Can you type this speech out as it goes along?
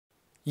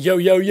Yo,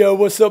 yo, yo,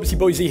 what's up? It's your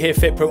boy Z here,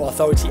 FitPro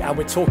Authority, and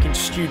we're talking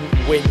student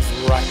wins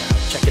right now.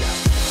 Check it out.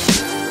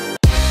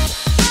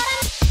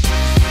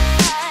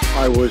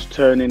 I was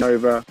turning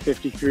over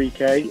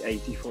 53k,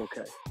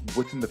 84k.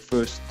 Within the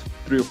first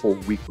 3 or 4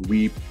 weeks,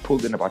 we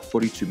pulled in about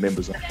 42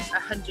 members.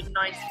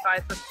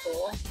 195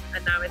 before,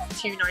 and now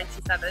it's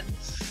 297.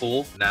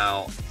 4,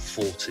 now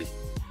 40.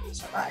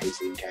 It's about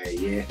 18k a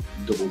year,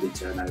 doubled in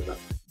turnover.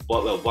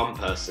 Well, one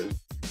person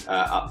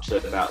up to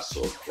about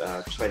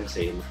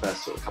 20 in the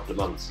first couple of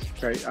months.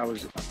 Okay, I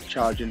was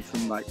charging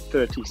from like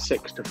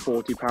 36 to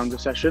 40 pounds a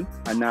session,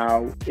 and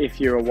now if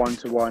you're a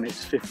one-to-one,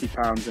 it's 50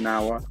 pounds an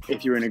hour.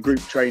 If you're in a group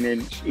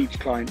training, each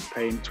client's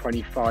paying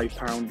 25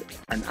 pound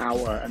an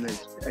hour, and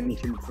there's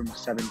anything from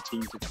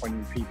 17 to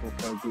 20 people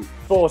per group.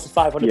 400 to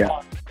 500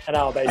 pounds an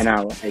hour, basically. An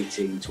hour.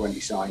 18, 20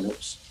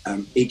 sign-ups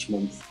each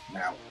month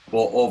now.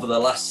 But over the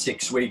last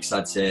 6 weeks,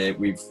 I'd say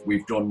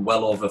we've done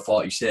well over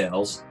 40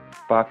 sales.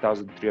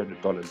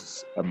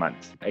 $5,300 a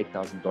month,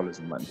 $8,000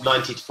 a month.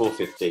 90 to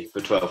 450 for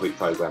a 12-week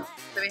program.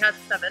 So we had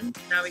 7,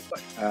 now we've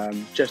got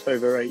Just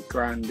over 8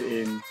 grand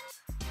in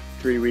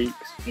 3 weeks.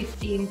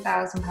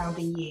 £15,000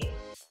 a year,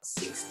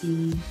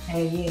 60k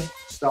a year.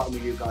 Starting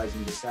with you guys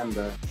in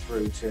December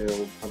through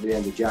till probably the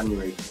end of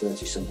January,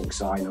 30-something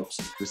sign-ups.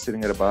 We're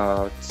sitting at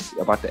about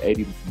the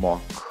 80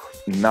 mark.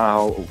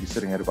 Now we're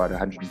sitting at about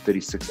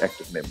 136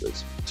 active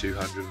members.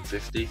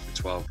 250 for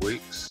 12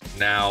 weeks.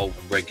 Now I'm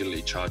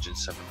regularly charging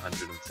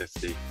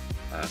 750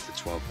 for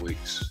 12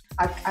 weeks.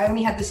 I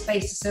only had the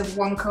space to serve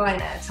one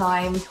client at a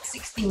time,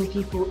 16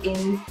 people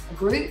in a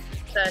group.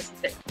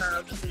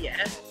 36,000 a year.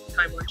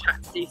 Time on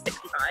track to do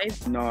 65.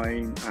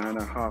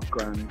 9.5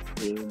 grand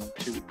in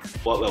 2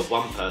 weeks. Well,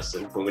 one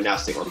person, when we're now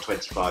sitting on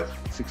 25.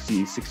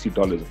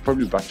 $60,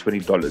 probably about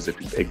 $20 if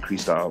we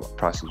increased our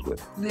prices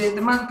with. The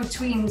month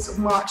between sort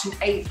of March and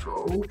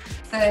April,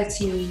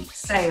 30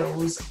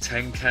 sales.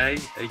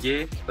 10k a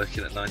year,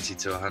 looking at 90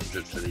 to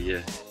 100 for the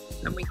year.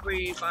 And we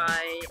grew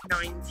by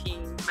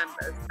 19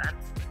 members then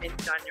in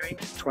January.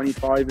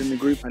 25 in the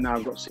group, and now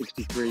I've got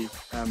 63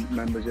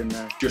 members in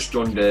there. Just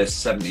under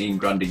 17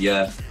 grand a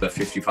year for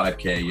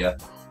 55k a year.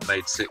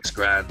 Made 6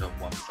 grand on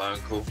one phone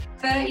call.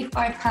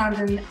 £35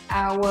 an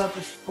hour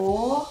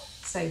before,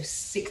 so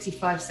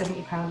 65,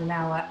 £70 an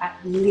hour at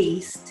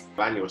least.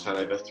 Annual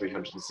turnover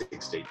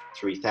 360,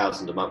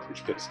 3,000 a month,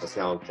 which puts us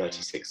now on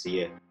 36 a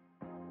year.